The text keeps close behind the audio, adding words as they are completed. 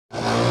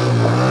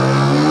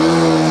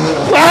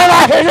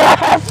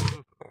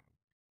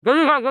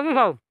जल्दी खाओ जल्दी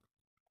खाओ।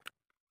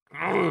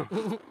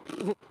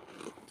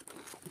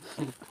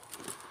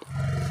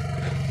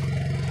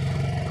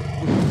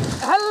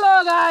 Hello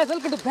guys,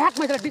 welcome to back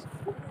my channel.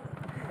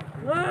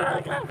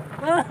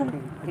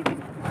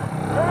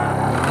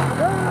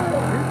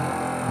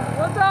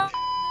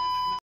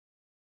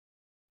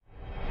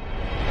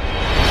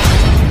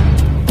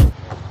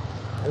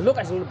 Hello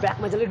guys, back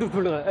में चले डूब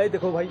रहा है।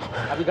 देखो भाई,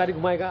 अभी गाड़ी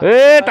घुमाएगा।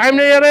 ए टाइम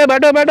नहीं है रे,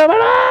 बैठो बैठो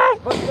बैठो,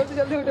 जल्दी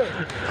जल्दी उठो।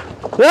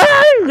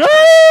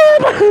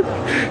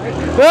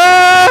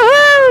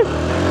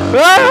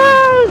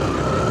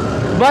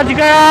 बच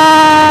गया।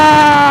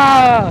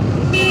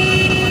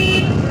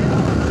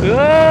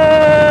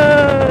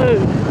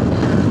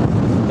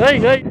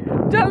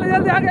 जल्दी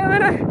जल्दी आ गया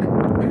मेरे।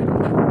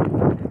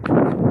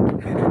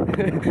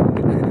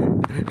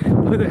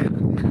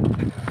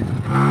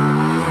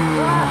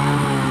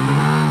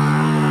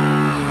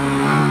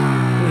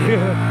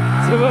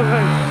 Super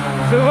bike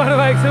super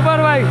bike super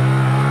bike.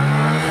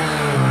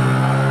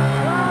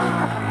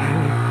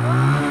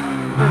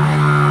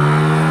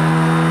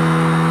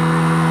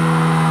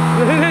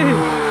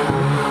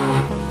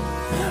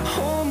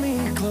 Hold me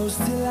close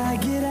till I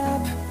get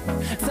up.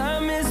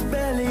 Time is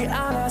barely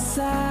on our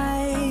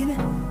side.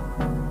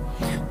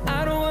 I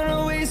don't wanna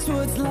waste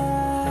what's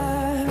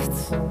left.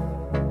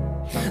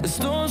 The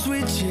storms we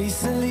chase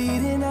are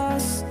leading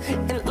us,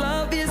 and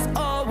love is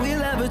all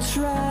we'll ever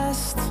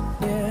trust.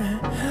 Yeah,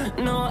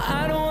 no,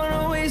 I don't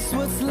wanna waste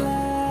what's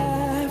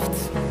left.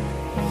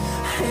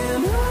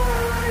 And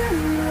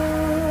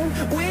on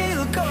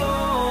we'll go.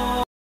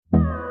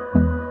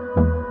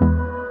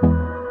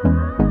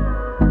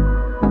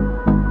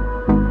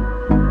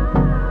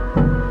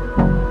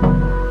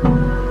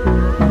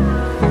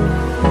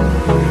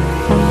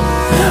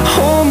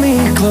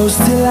 Close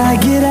till I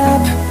get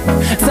up.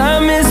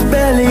 Time is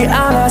barely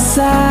on our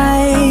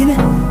side.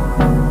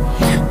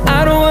 I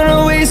don't wanna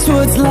waste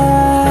what's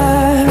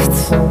left.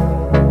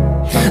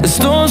 The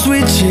storms we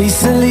chase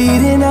are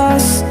leading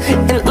us,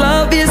 and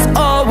love is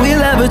all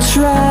we'll ever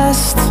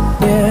trust.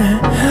 Yeah,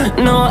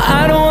 no,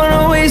 I don't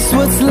wanna waste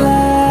what's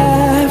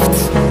left.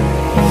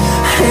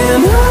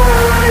 And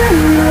on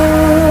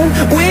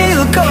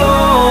we'll go,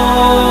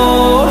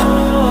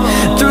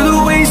 through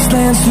the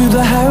wastelands, through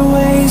the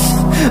highways,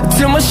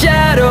 till my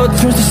shadow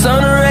turns to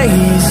sun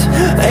rays.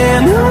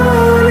 And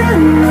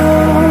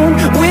on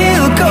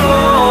we'll go.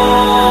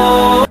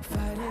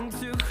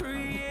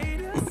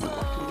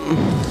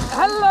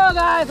 Hello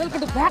guys, welcome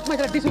to back my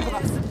channel.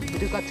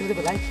 Video को अच्छे लगे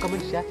तो like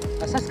comment share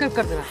और subscribe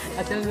कर देना।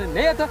 Channel में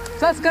नए हो तो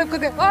सब्सक्राइब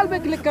करके ऑल पे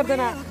क्लिक कर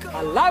देना।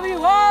 I love you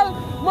all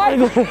my.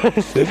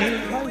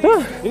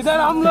 इधर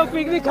हम लोग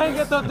पिकनिक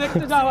खाएंगे तो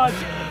देखते जाओ आज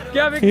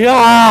क्या पिकनिक।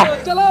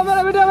 चलो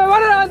मेरे वीडियो में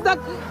बने रहना तक।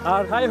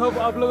 और आई होप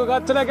आप लोगों को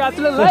अच्छा लगा।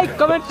 चलो लाइक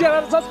कमेंट शेयर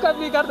और सब्सक्राइब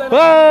भी कर देना।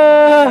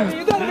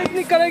 इधर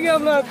पिकनिक करेंगे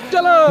हम लोग।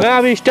 चलो मैं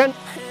अभी स्टैंड।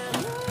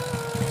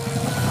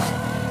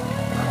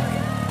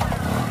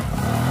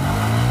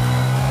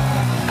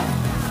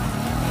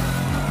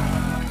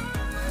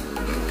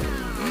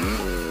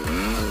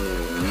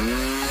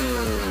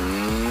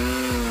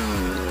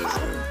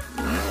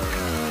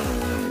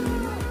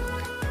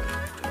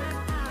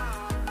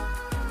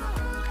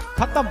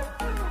 खत्म।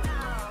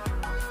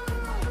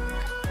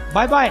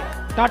 Bye bye,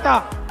 Tata,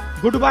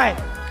 good bye,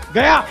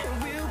 गया।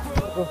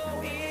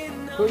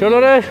 चलो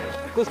रे,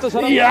 कुछ तो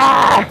शर्म। या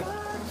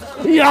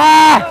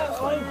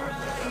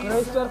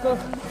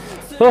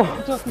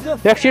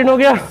एक्सीडेंट हो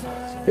गया।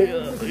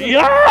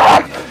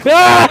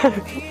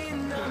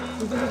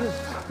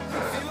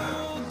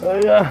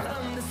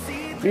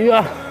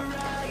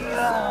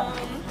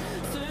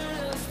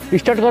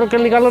 स्टार्ट करो,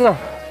 कल निकालो ना।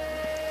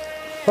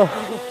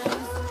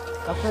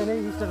 अब से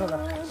नहीं स्टार्ट होगा।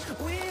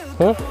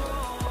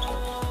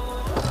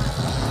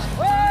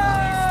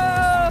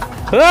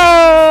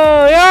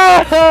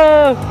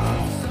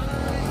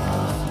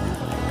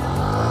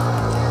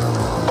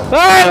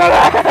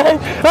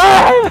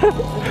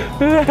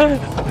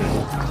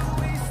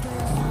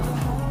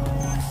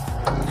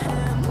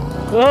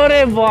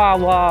 अरे वाह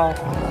वाह,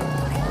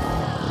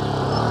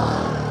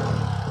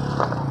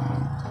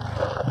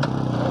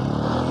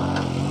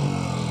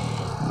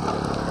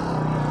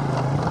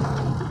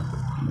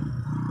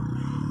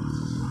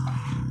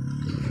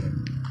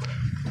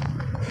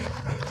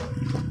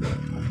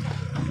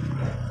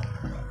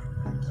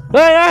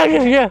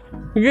 गिर गया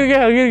गिर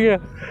गया गिर गया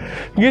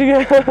गिर गया।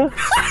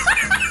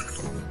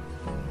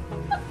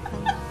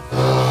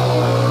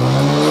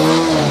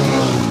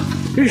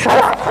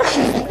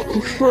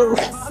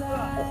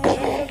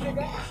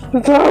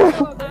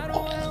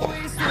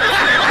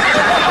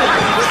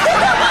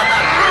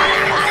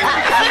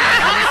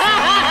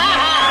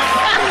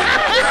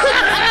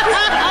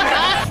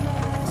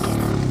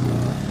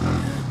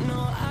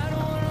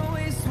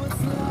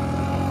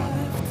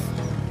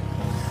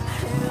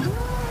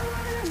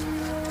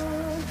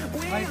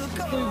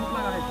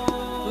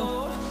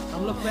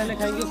 हम लोग पहले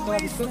खाएंगे, उसके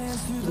बाद इसको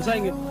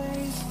घुसाएंगे।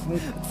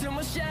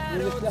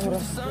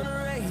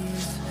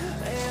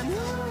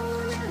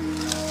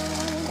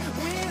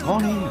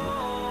 कौन है?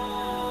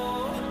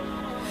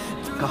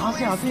 कहाँ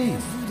से आते हैं?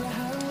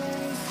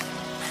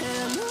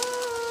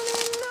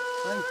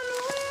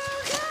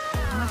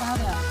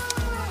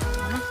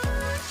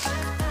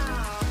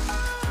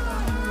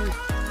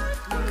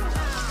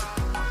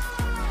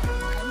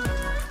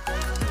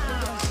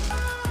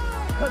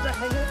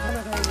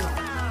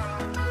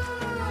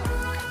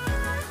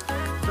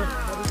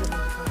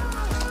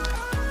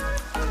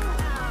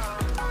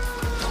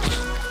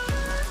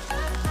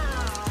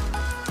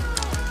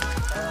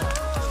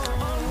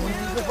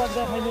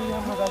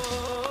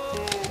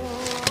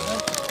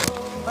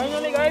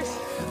 फाइनली गाइस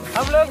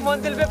हम लोग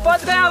मंजिल पे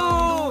पहुंच गए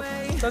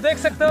हूँ। तो देख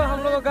सकते हो हम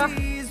लोगों का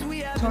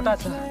छोटा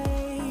सा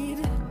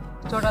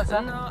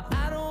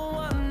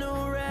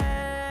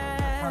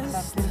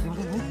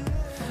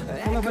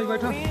चलो भाई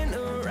बैठो,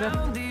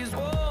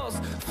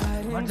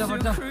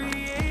 बैठ जा।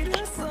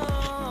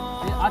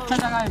 ये अच्छा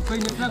जगह है, कोई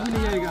नेटवर्क भी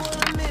नहीं आएगा,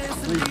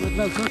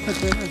 मतलब सोच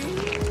सकते हैं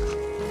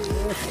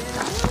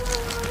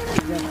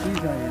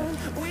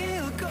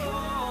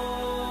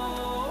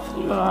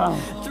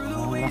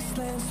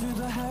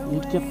ये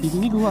क्या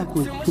पिकनिक हुआ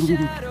कोई?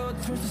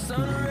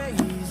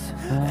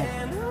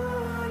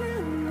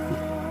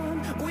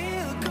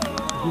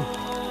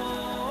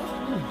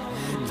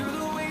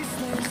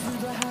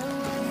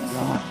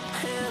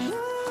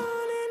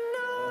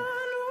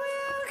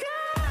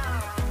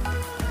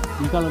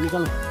 निकालो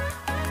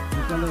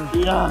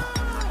या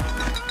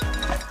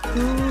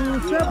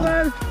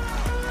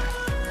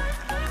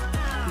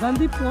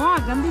गंदी पोहा,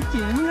 गंदी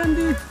चेन,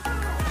 गंदी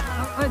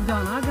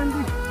जाना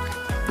गंदी।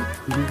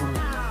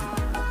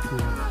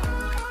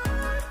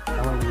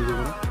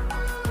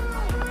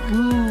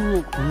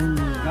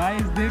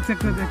 गाइस देख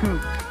सकते हो, देखो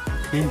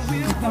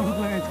कितना भूख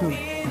लगा इसको,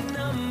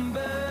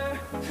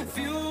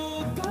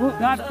 वो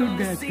दांत टूट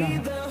गया इसका।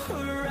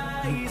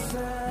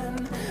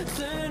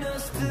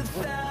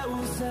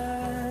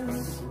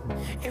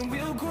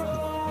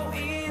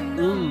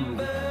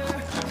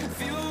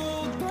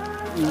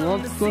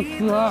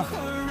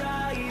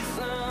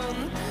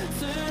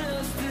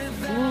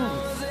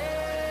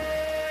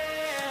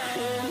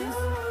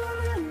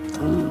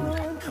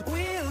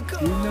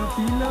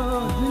 पीलो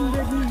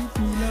जिंदगी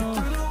पीलो।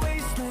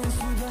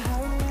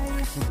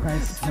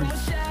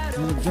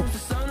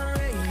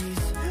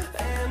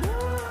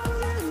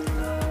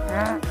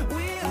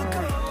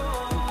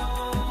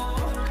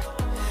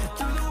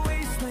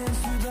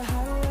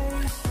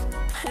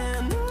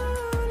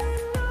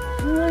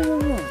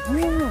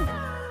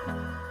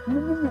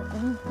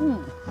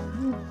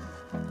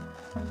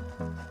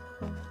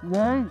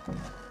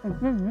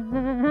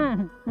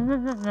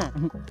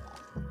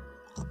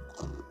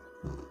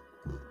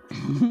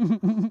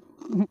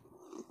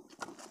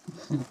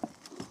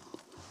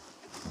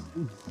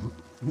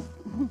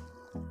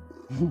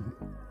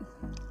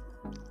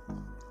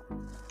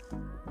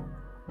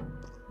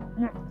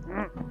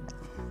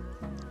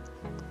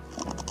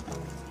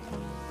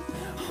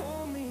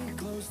 Hold me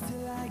close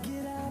till I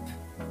get up.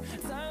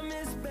 Time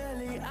is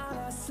barely on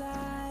our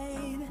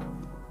side.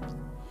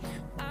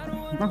 I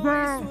don't wanna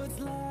waste what's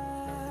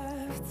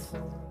left.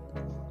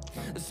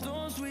 The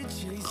storms we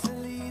chase are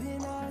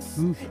leading us,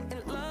 and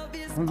love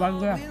is all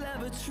we'll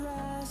ever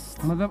trust.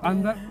 मतलब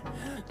अंदर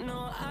No,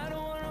 I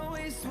don't wanna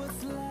waste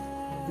what's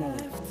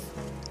left.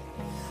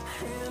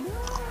 And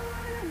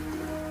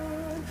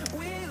on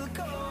we'll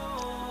go,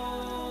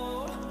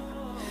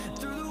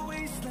 through the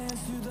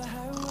wastelands, through the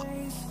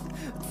highways,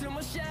 till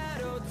my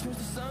shadow turns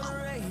to sun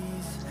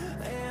rays.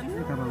 And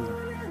on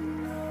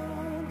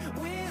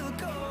we'll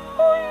go,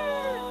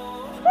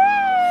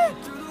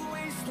 through the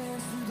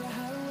wastelands, through the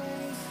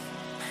highways,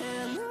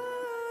 and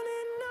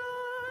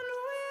on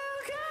we'll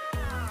go.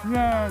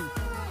 yes.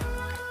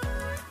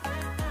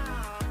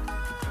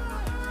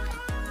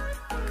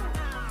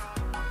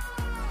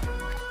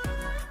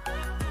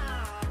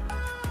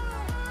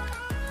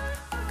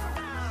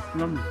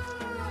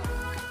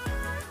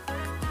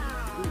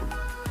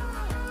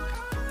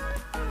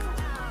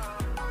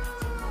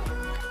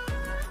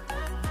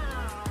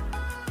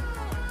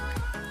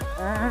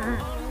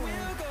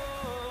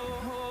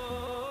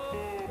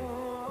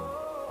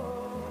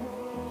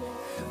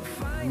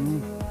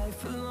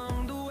 Life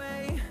along the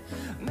way,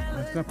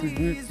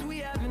 melodies we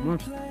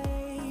haven't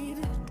played.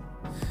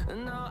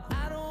 No,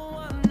 I don't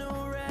want no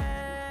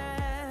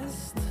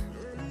rest.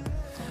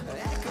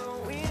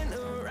 Echoing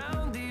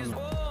around these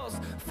walls,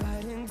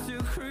 fighting to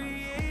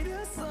create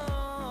a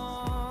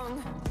song.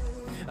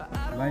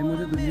 भाई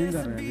मुझे तो नींद आ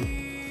रहा है,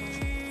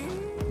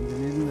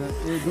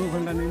 ये 2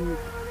 घंटा नींद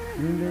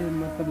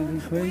मतलब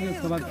सोएंगे,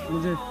 उसके बाद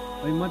मुझे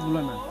अभी मत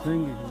बुलाना,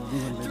 सोएंगे 2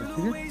 घंटे,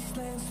 ठीक है?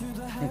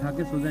 ये खा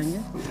के सो जाएंगे,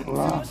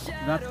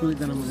 रात को ही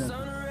देना मुझे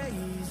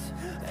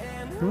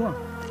हुआ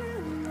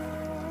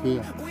ठीक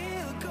है।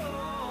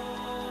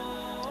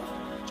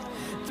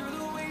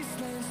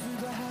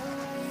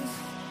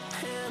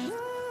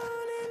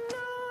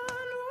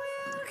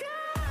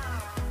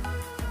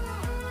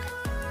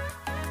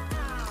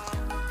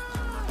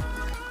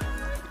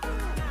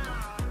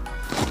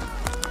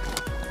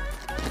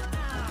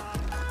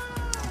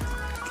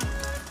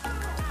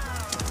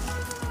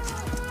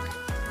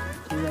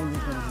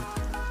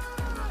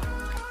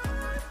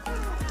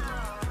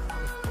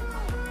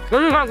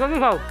 जल्दी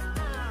खाओ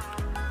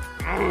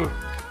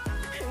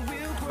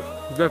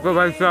देखो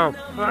भाई साहब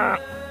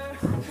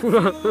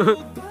पूरा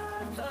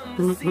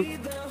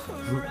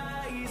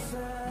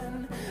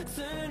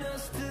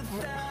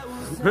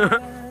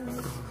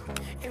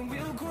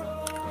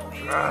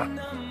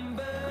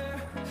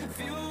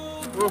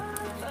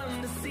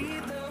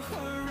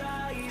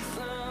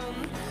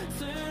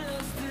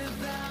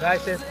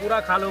गाइस पूरा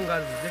खा लूंगा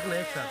देखना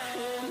एक साथ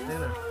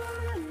देखना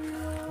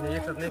नहीं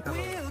एक साथ नहीं खा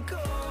पाऊंगा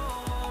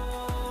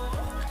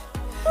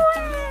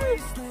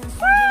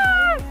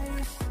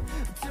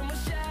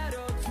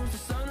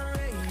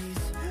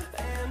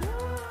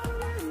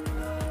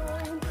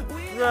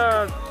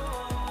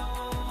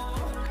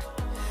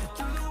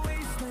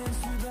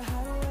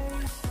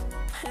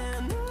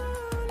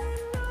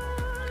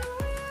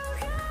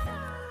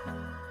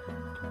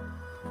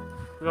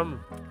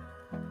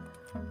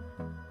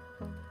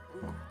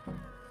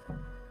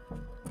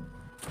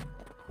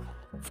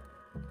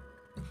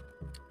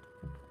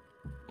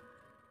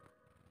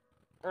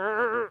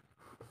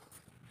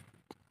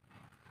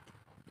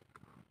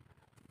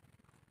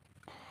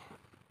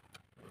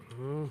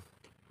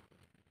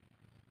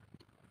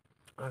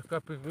आज का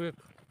पिकनिक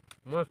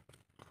मस्त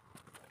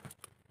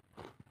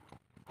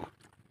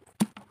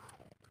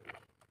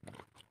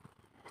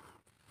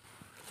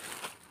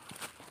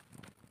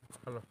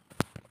हेलो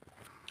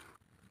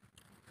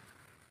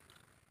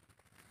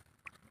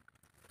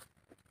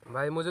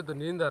भाई मुझे तो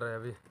नींद आ रहा है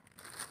अभी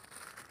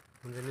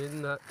मुझे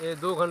नींद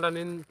 2 घंटा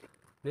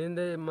नींद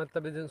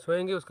मतलब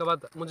सोएंगे उसके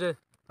बाद मुझे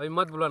अभी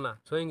मत बुलाना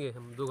सोएंगे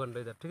हम 2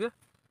 घंटे इधर ठीक है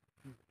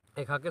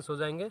एक खा के सो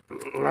जाएंगे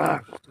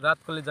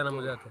रात को ले जाना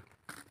मुझे आके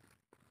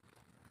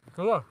ठीक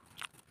है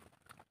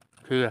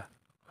ठीक है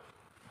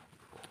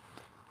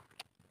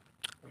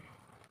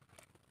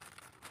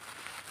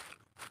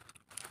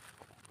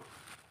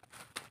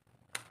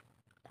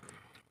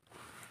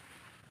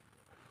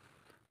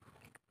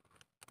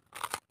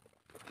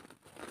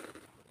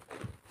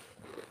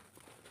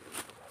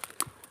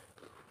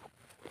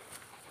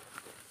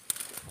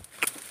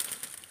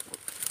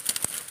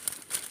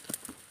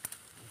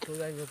सो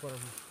जाएंगे ऊपर हम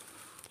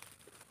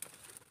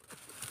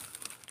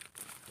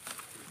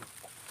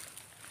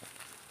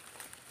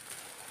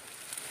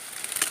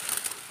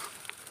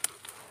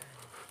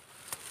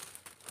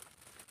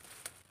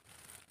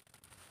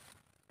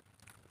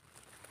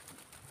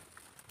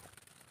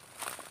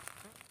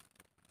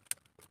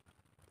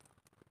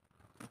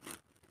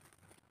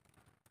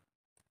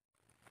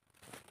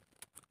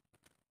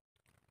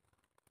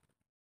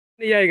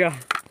नहीं आएगा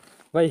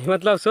भाई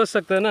मतलब सोच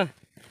सकते हो ना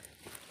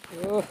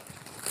ओह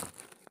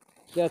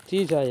क्या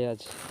चीज़ है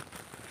आज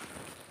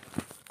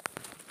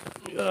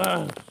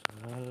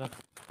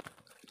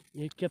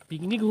ये क्या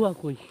पिकनिक हुआ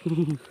कोई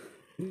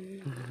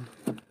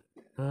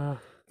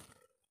हाँ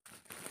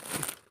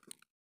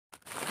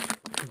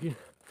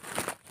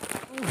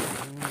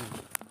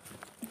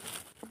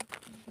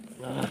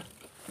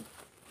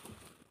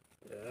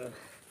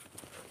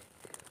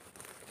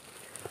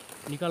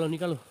निकालो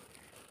निकालो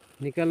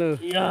निकालो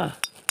या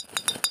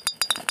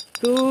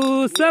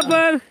तू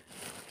सबर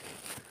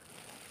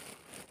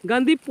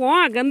गंदी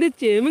पोआ गंदी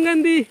चेम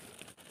गंदी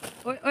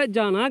ओए ओए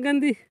जाना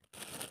गंदी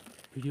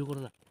वीडियो करो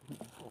ना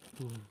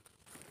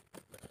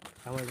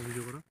आवाज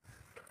वीडियो करो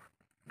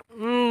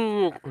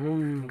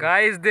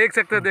गाइस देख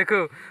सकते हो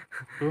देखो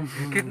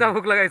कितना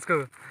भूख लगा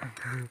इसको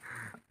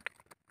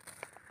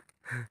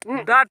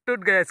दांत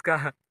टूट गया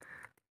इसका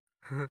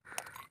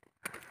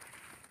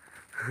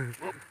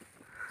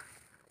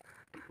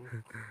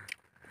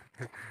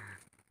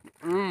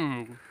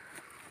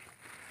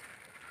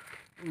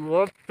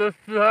बहुत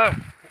टेस्टी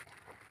है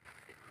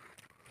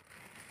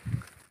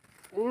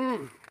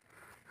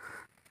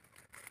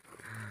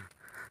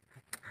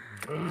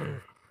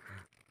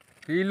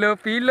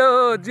पी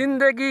लो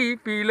जिंदगी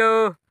पी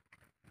लो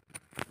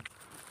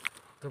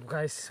तो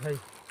गाइस भाई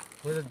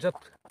मुझे जब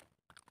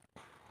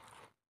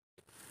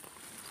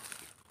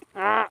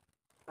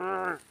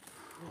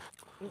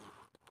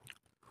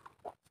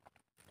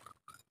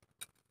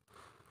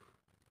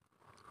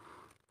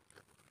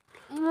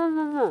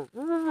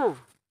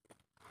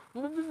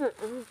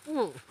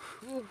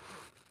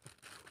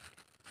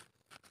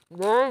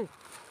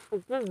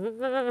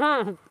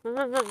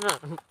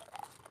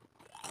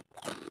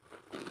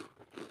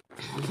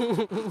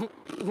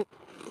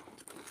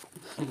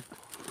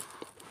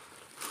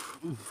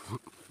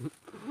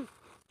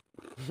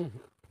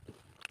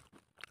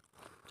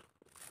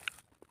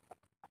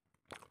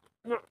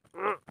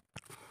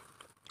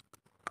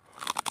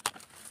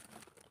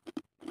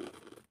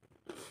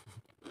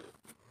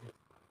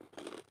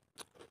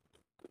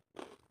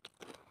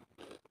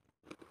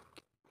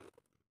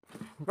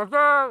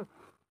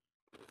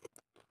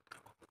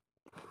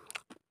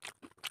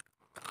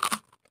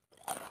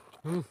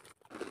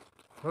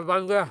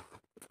बन गया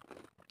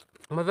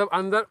मतलब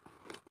अंदर